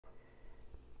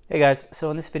Hey guys, so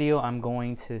in this video I'm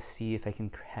going to see if I can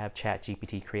have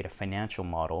ChatGPT create a financial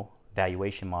model,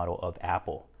 valuation model of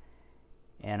Apple.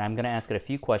 And I'm going to ask it a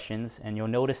few questions, and you'll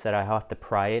notice that I have to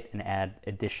pry it and add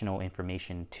additional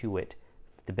information to it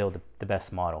to build the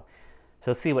best model.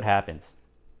 So let's see what happens.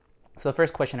 So the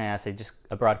first question I asked is just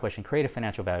a broad question: create a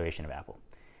financial valuation of Apple.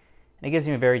 And it gives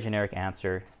me a very generic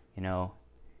answer.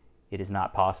 It is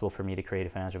not possible for me to create a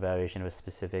financial valuation of a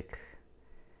specific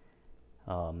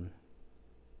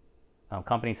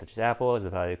companies such as Apple, as the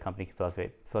value of the company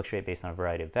can fluctuate based on a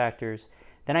variety of factors.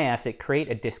 Then I asked it,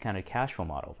 create a discounted cash flow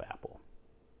model of Apple.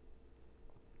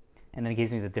 And then it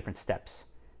gives me the different steps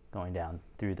going down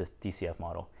through the DCF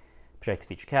model. Project the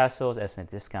future cash flows, estimate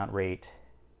the discount rate,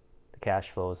 the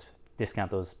cash flows,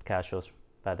 discount those cash flows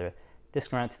by the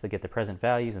discount to get the present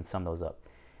values and sum those up.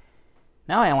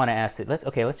 Now I want to ask it,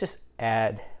 let's just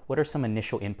add, what are some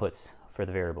initial inputs for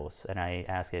the variables? And I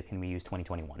ask it, can we use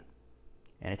 2021?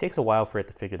 And it takes a while for it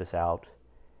to figure this out.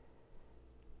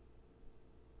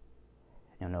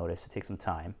 You'll notice it takes some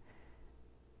time.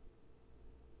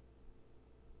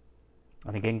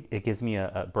 And again, it gives me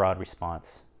a broad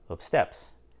response of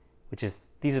steps, which is,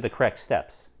 these are the correct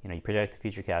steps. You project the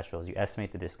future cash flows, you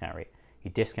estimate the discount rate,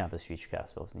 you discount those future cash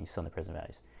flows, and you sum the present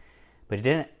values. But it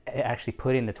didn't actually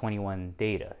put in the 2021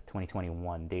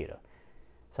 data.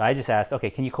 So I just asked,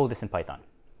 okay, can you code this in Python?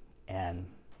 And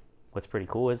what's pretty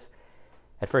cool is,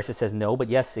 at first it says no, but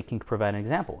yes, it can provide an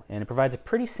example. And it provides a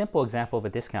pretty simple example of a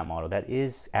discount model that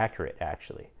is accurate,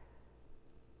 actually.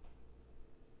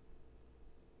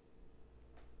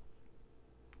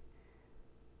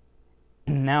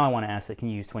 Now I want to ask it, can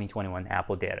you use 2021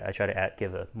 Apple data? I try to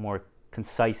give a more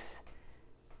concise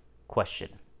question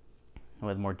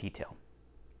with more detail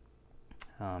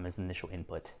as initial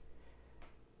input.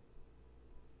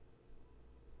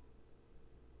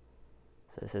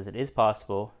 So it says it is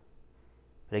possible.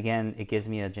 But again, it gives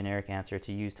me a generic answer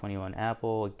to use 21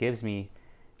 Apple. It gives me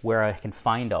where I can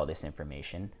find all this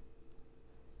information.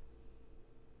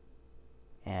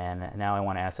 And now I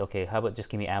want to ask, okay, how about just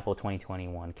give me Apple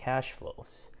 2021 cash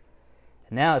flows?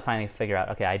 And now I finally figure out,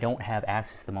 okay, I don't have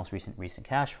access to the most recent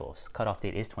cash flows. Cutoff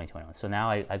date is 2021. So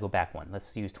now I go back one.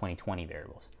 Let's use 2020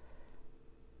 variables.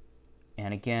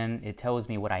 And again, it tells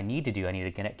me what I need to do. I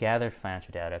need to gather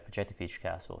financial data, project the future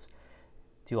cash flows,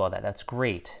 do all that. That's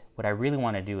great. What I really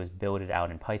want to do is build it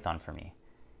out in Python for me.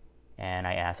 And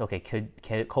I asked, okay, can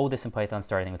it code this in Python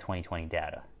starting with 2020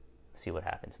 data? Let's see what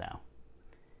happens now.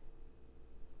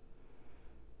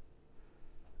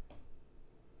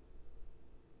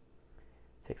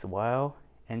 Takes a while,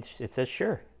 and it says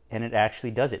sure, and it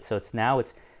actually does it. So it's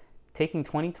taking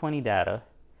 2020 data,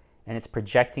 and it's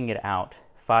projecting it out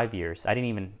 5 years. I didn't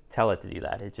even tell it to do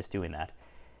that. It's just doing that.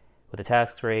 With a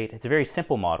tax rate, it's a very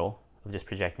simple model of just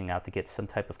projecting out to get some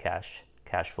type of cash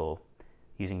flow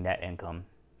using net income,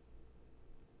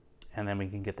 and then we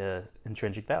can get the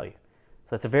intrinsic value.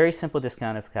 So it's a very simple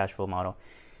discounted cash flow model,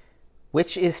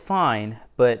 which is fine.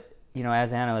 But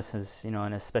as analysts,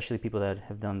 and especially people that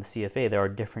have done the CFA, there are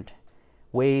different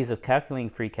ways of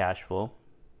calculating free cash flow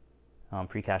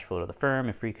to the firm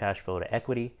and free cash flow to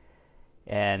equity,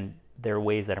 and there are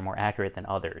ways that are more accurate than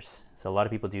others. So a lot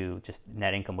of people do just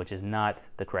net income, which is not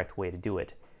the correct way to do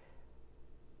it.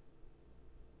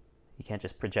 You can't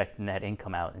just project net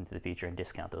income out into the future and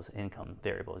discount those income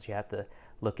variables. You have to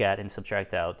look at and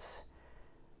subtract out,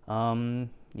 you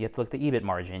have to look at the EBIT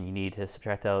margin. You need to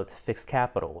subtract out fixed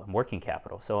capital and working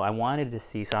capital. So I wanted to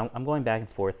see, so I'm going back and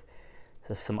forth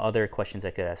to some other questions I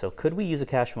could ask. So could we use a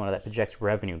cash flow model that projects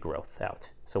revenue growth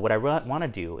out? So what I want to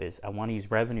do is I want to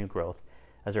use revenue growth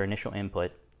as our initial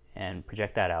input and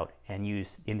project that out and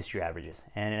use industry averages.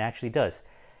 And it actually does.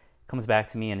 It comes back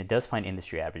to me and it does find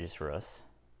industry averages for us,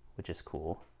 which is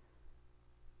cool.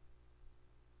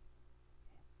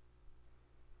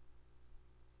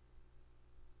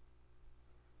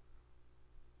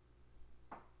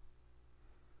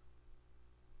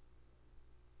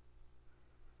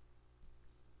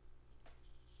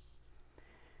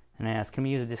 And I asked, can we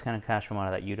use a discounted cash flow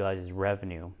model that utilizes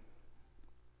revenue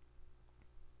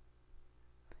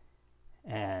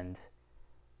and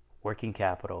working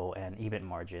capital and EBIT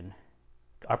margin,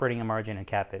 operating margin and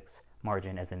CapEx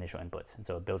margin as initial inputs? And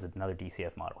so it builds another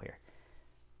DCF model here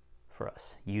for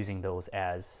us, using those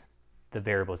as the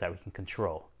variables that we can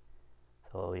control.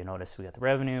 So you notice we got the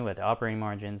revenue, we got the operating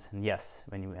margins, and yes,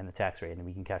 and the tax rate, and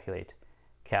we can calculate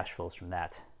cash flows from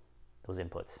those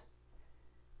inputs.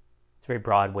 It's a very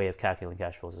broad way of calculating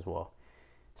cash flows as well.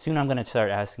 Soon I'm going to start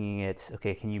asking it,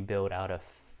 okay, can you build out a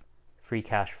free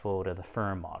cash flow to the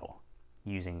firm model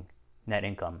using net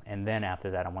income? And then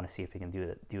after that, I want to see if we can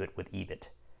do it with EBIT.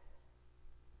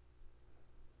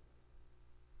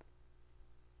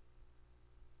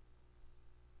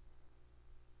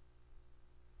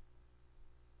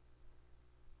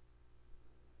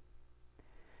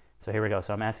 So here we go.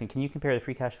 So I'm asking, can you compare the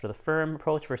free cash flow to the firm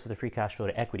approach versus the free cash flow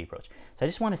to equity approach? So I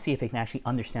just want to see if I can actually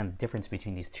understand the difference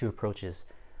between these two approaches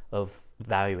of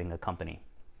valuing a company,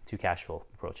 two cash flow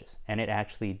approaches. And it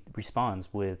actually responds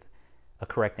with a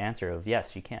correct answer of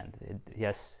yes, you can.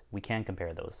 Yes, we can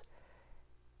compare those.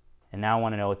 And now I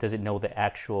want to know, does it know the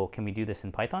actual, can we do this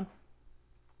in Python?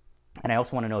 And I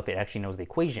also want to know if it actually knows the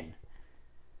equation.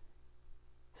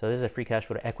 So this is a free cash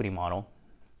flow to equity model,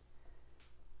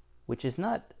 which is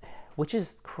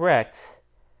correct,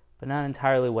 but not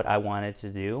entirely what I wanted to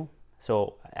do.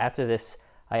 So after this,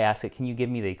 I asked it, can you give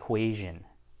me the equation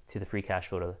to the free cash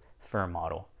flow to firm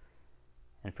model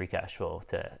and free cash flow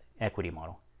to equity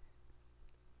model?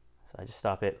 So I just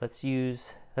stop it. Let's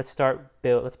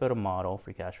build a model,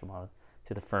 free cash flow model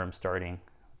to the firm starting.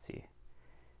 Let's see.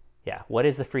 Yeah, what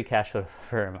is the free cash flow to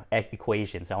firm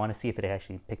equation? So I want to see if it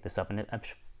actually picked this up. And I'm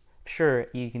sure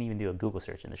you can even do a Google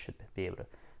search and it should be able to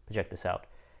project this out.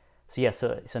 So yeah,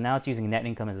 so now it's using net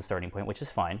income as a starting point, which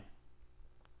is fine.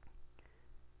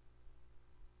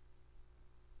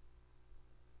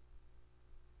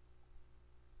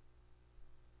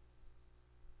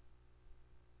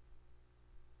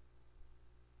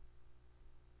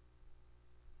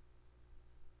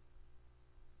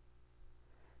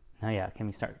 Now yeah, can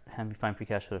we find free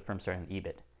cash flow to the firm starting with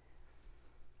EBIT?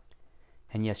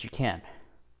 And yes, you can,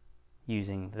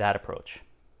 using that approach.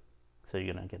 So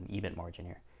you're going to get an EBIT margin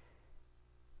here.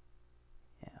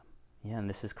 Yeah, and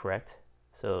this is correct.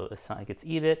 So it's not like it's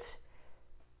EBIT,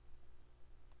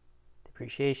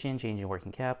 depreciation, change in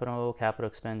working capital, capital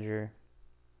expenditure,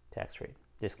 tax rate,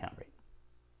 discount rate.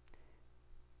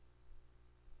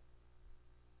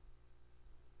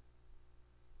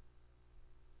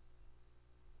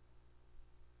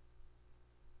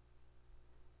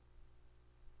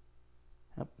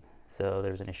 Yep. So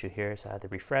there's an issue here, so I had to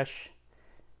refresh.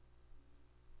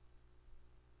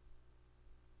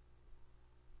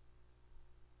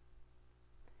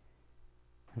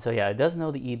 And so yeah, it does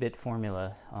know the EBIT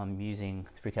formula using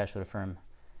free cash flow to firm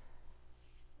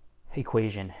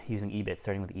equation using EBIT,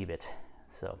 starting with EBIT.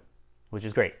 So, which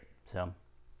is great. So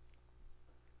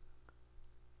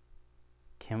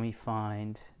can we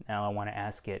find, now I want to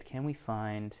ask it, can we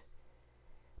find,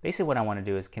 basically what I want to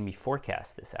do is, can we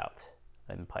forecast this out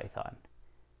in Python?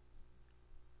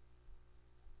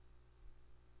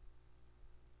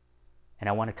 And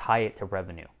I want to tie it to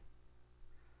revenue.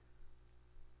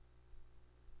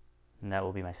 And that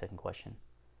will be my second question.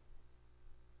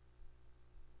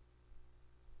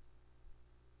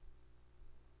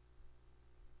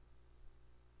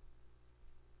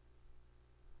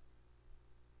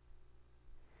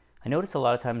 I notice a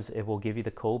lot of times it will give you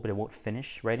the code, but it won't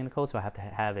finish writing the code, so I have to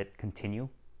have it continue,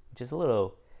 which is a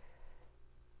little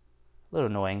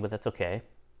annoying, but that's okay.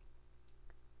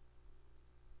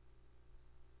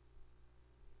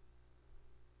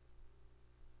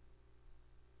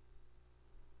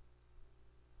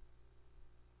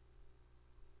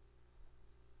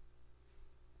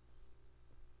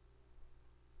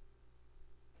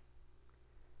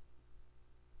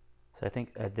 So I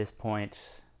think at this point,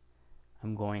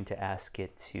 I'm going to ask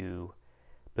it to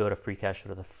build a free cash flow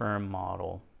to the firm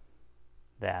model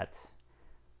that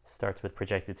starts with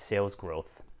projected sales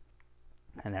growth.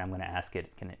 And then I'm going to ask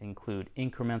it, can it include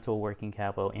incremental working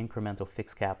capital, incremental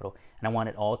fixed capital, and I want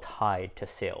it all tied to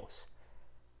sales.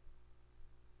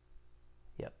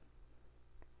 Yep.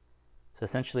 So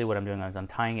essentially what I'm doing is I'm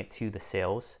tying it to the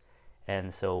sales.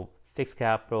 And so fixed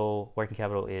capital, working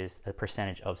capital is a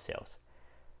percentage of sales.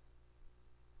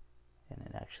 And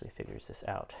it actually figures this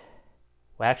out.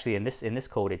 Well, actually, in this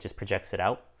code, it just projects it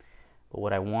out. But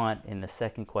what I want in the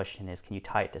second question is, can you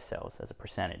tie it to sales as a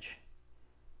percentage?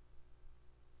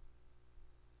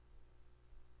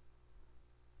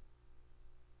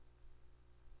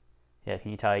 Yeah,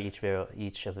 can you tie each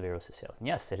of the variables to sales? And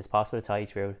yes, it is possible to tie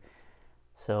each variable.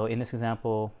 So in this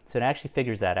example, so it actually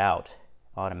figures that out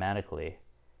automatically.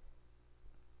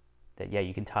 That, yeah,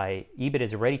 you can tie, EBIT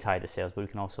is already tied to sales, but we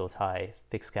can also tie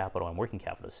fixed capital and working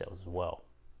capital to sales as well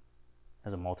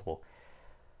as a multiple,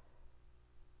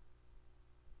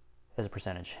 as a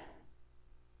percentage.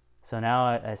 So now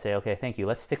I say, okay, thank you.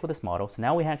 Let's stick with this model. So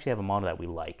now we actually have a model that we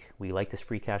like. We like this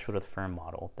free cash flow to the firm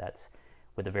model that's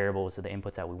with the variables or the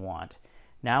inputs that we want.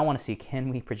 Now I want to see, can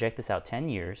we project this out 10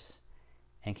 years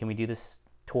and can we do this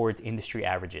towards industry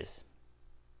averages?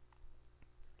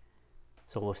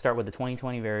 So we'll start with the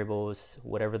 2020 variables,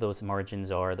 whatever those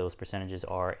margins are, those percentages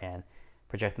are, and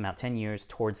project them out 10 years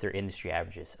towards their industry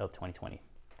averages of 2020.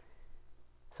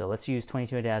 So let's use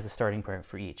 2020 as a starting point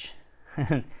for each.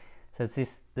 So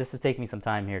this is taking me some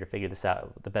time here to figure this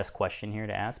out, the best question here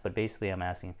to ask, but basically I'm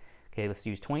asking, Okay, let's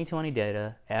use 2020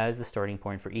 data as the starting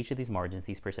point for each of these margins,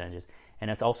 these percentages, and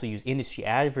let's also use industry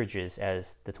averages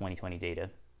as the 2020 data,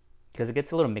 because it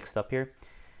gets a little mixed up here.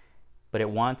 But I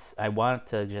want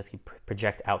to just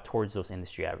project out towards those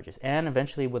industry averages, and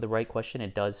eventually with the right question,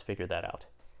 it does figure that out.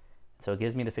 So it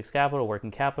gives me the fixed capital,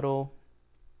 working capital,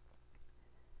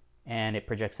 and it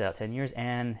projects it out 10 years,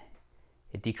 and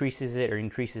it decreases it or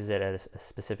increases it at a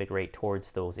specific rate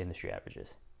towards those industry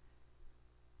averages.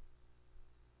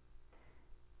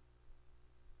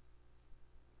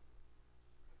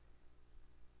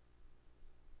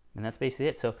 And that's basically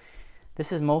it. So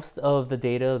this is most of the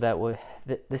data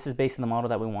this is based on the model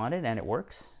that we wanted, and it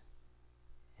works.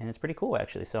 And it's pretty cool,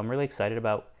 actually. So I'm really excited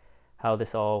about how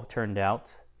this all turned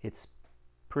out. It's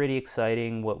pretty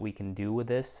exciting what we can do with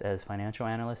this as financial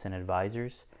analysts and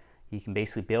advisors. You can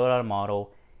basically build out a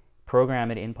model, program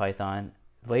it in Python.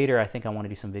 Later, I think I want to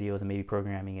do some videos and maybe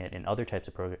programming it in other types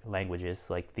of languages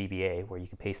like VBA, where you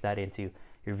can paste that into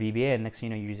your VBA, and next thing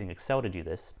you know, you're using Excel to do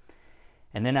this.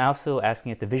 And then also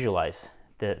asking it to visualize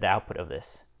the output of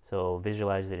this. So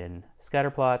visualize it in scatter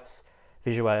plots,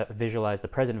 visualize the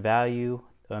present value,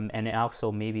 and also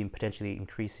maybe potentially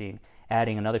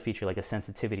adding another feature like a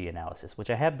sensitivity analysis, which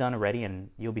I have done already, and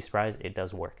you'll be surprised it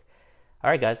does work. All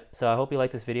right, guys, so I hope you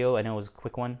liked this video. I know it was a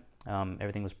quick one.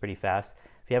 Everything was pretty fast.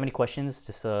 If you have any questions,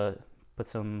 just put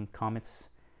some comments,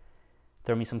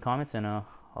 throw me some comments, and I'll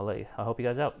help you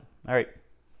guys out. All right,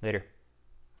 later.